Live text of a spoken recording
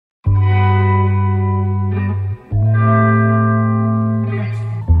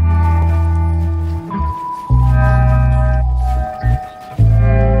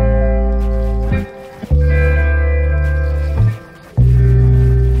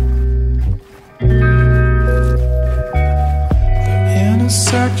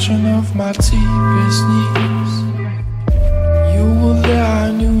of my deepest needs. You were there,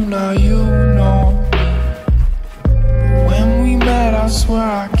 I knew, now you know. When we met, I swear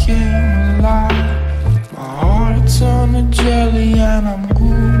I came alive. My heart turned to jelly and I'm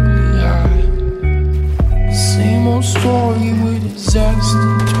googly-eyed. Same old story with its zest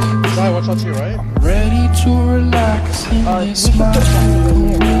and twist. Watch out to your right. I'm ready to relax in this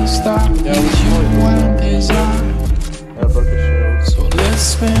magical stop with you and desire. So let's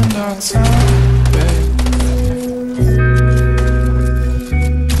spend our time, babe.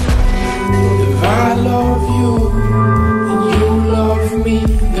 If I love you and you love me,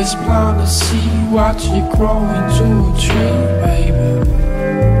 let's plant a seed, watch it grow into a tree, baby.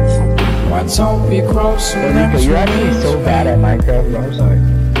 Why don't we grow some next You're actually so bad at Minecraft, bro. I'm sorry.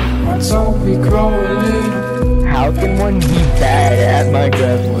 Why don't we grow a little? How can one be bad at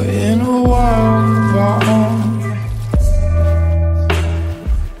Minecraft? We're in a world of our own,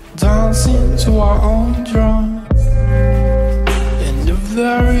 dancing to our own drum. And if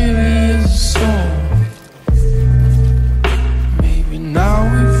there really is a soul, maybe now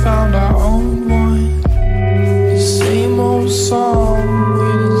we found our own one. The same old song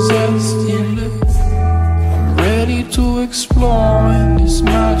with a zesty look. I'm ready to explore in this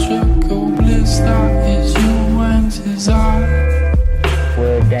magical bliss that is you and desire.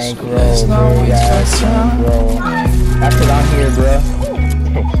 We're a dank So roll, let's not bro. waste our time. That's what I'm here, bro.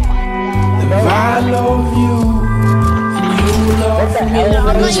 If I love you and you love me,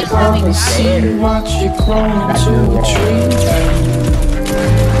 let's plant a seed, watch it grow into a tree, baby.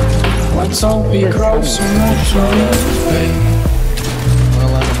 Why don't we grow some nectarines, baby?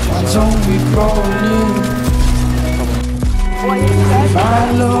 Why don't we grow a little? If I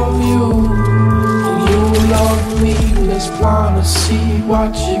love you and you love me, let's plant a seed,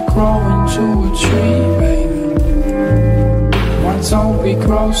 watch it grow into a tree, baby. Why don't we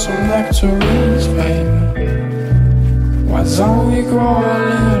grow some nectarines, baby? Why don't we grow a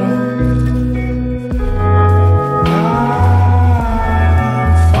little?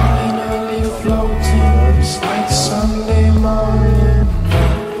 I'm finally floating, it's like Sunday morning.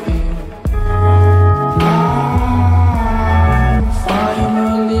 I'm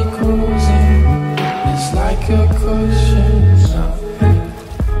finally cruising, it's like a cushion.